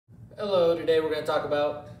Hello, today we're going to talk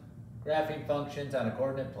about graphing functions on a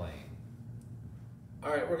coordinate plane.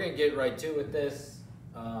 Alright, we're going to get right to it with this.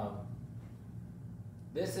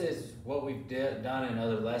 This is what we've done in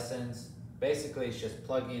other lessons. Basically, it's just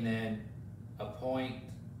plugging in a point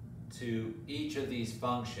to each of these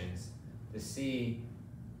functions to see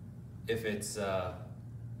if it's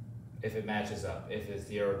if it matches up, if it's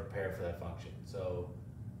the order pair for that function. So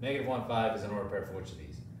 -1, 5 is an order pair for which of these?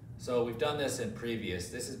 So we've done this in previous.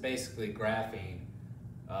 This is basically graphing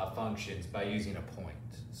functions by using a point.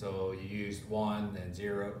 So you used 1, then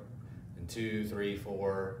 0, then 2, 3,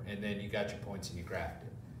 4, and then you got your points and you graphed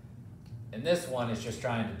it. And this one is just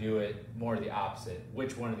trying to do it more the opposite.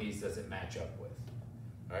 Which one of these does it match up with?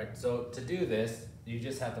 All right, so to do this, you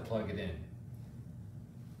just have to plug it in.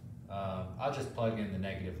 I'll just plug in the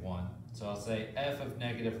 -1. So I'll say f of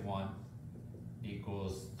 -1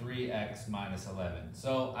 equals 3x minus 11.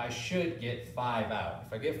 So I should get 5 out.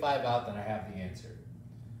 If I get 5 out, then I have the answer.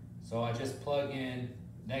 So I just plug in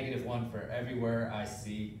 -1 for everywhere I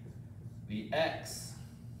see the x,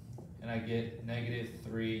 and I get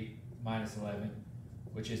 -3 minus 11,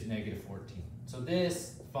 which is -14. So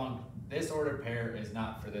this ordered pair is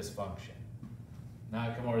not for this function. Now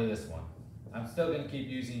I come over to this one. I'm still going to keep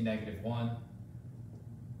using -1.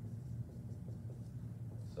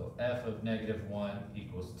 So f of -1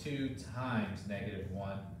 equals 2 times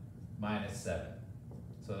 -1 minus 7.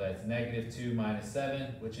 So that's -2 minus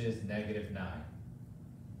 7, which is -9.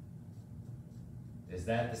 Is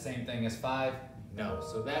that the same thing as 5? No,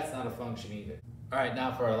 so that's not a function either. All right,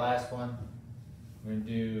 now for our last one, we're going to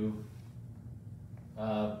do,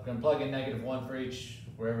 we're going to plug in -1 for each,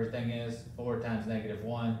 where everything is. 4 times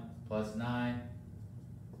 -1 plus 9.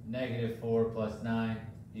 -4 plus 9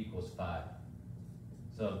 equals 5.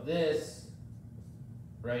 So this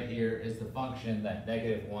right here is the function that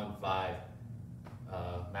 -1, 5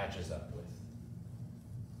 matches up with.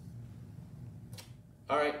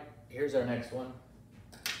 All right, here's our next one.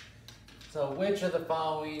 So which of the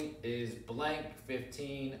following is blank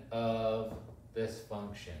 15 of this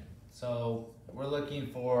function? So we're looking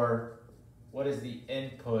for what is the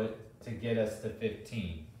input to get us to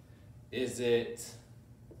 15. Is it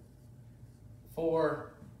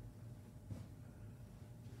 4,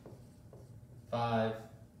 5,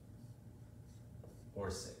 or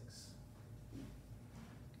 6?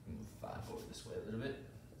 Move 5 over this way a little bit.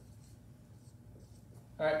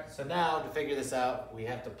 All right, so now to figure this out, we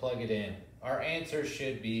have to plug it in. Our answer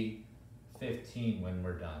should be 15 when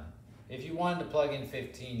we're done. If you wanted to plug in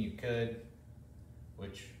 15, you could,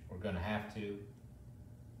 which we're gonna have to.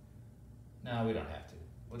 No, we don't have to.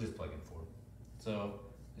 We'll just plug in 4. So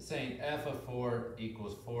it's saying f of 4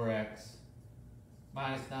 equals 4x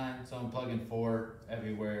minus 9. So I'm plugging 4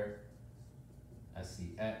 everywhere I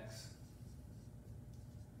see x.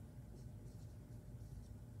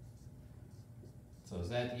 So is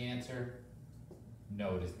that the answer?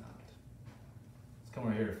 No, it is not. Let's come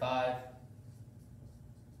over here to 5.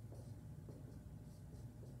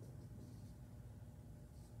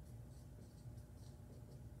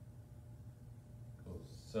 Cool.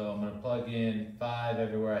 So I'm going to plug in 5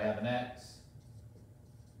 everywhere I have an x.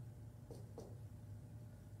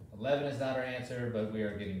 11 is not our answer, but we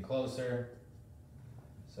are getting closer.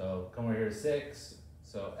 So come over here to 6.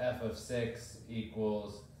 So f of 6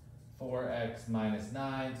 equals 4x minus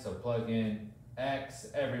 9, so plug in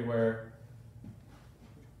x everywhere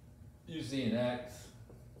you see an x.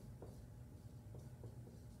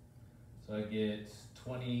 So I get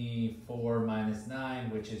 24 minus 9,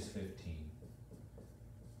 which is 15.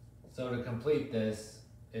 So to complete this,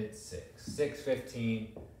 it's 6. 6,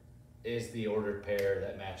 15 is the ordered pair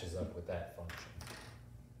that matches up with that function.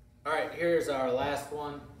 All right, here's our last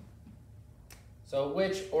one. So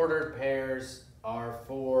which ordered pairs are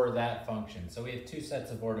for that function? So we have 2 sets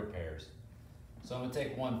of ordered pairs. So I'm going to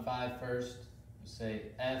take 1, 5 first.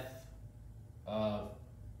 Say f of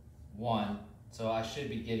 1. So I should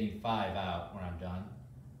be getting 5 out when I'm done.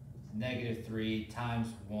 -3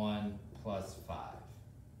 times 1 plus 5.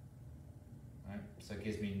 All right, so it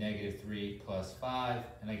gives me -3 plus 5,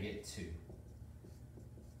 and I get 2.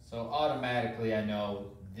 So automatically I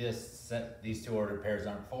know these 2 ordered pairs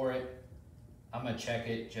aren't for it. I'm going to check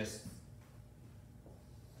it just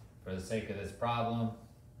for the sake of this problem.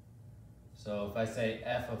 So if I say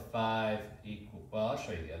f of 5 equal, well, I'll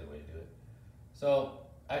show you the other way to do it. So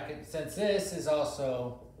I can, since this is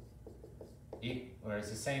also, or it's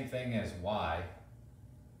the same thing as y,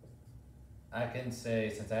 I can say,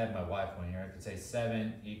 since I have my y point here, I can say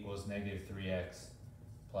 7 equals -3x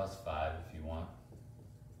plus 5 if you want.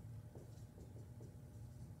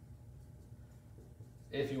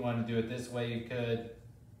 If you want to do it this way, you could.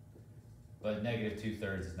 but negative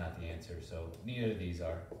 2/3 is not the answer, so neither of these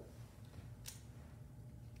are.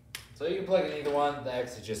 So you can plug in either one. The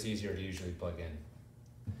x is just easier to usually plug in.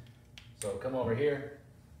 So come over here.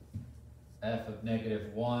 F of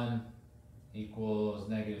negative 1 equals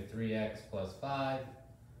negative 3x plus 5.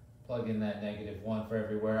 Plug in that negative 1 for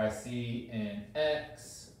everywhere I see in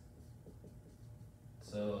x.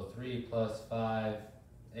 So 3 plus 5,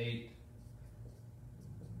 8.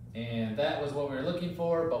 And that was what we were looking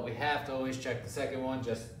for, but we have to always check the second one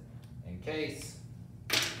just in case.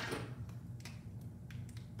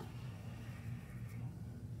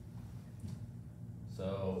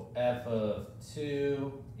 So f of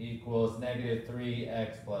 2 equals negative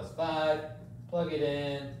 3x plus 5. Plug it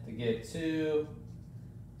in to get 2.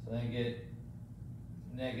 So then get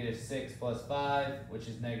negative 6 plus 5, which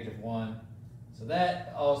is negative 1. So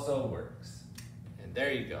that also works. And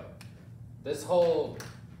there you go. This whole,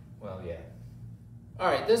 well, yeah. All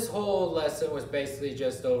right, this whole lesson was basically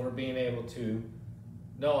just over being able to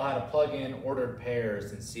know how to plug in ordered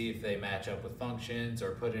pairs and see if they match up with functions,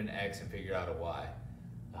 or put in x and figure out a y.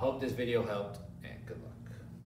 I hope this video helped, and good luck.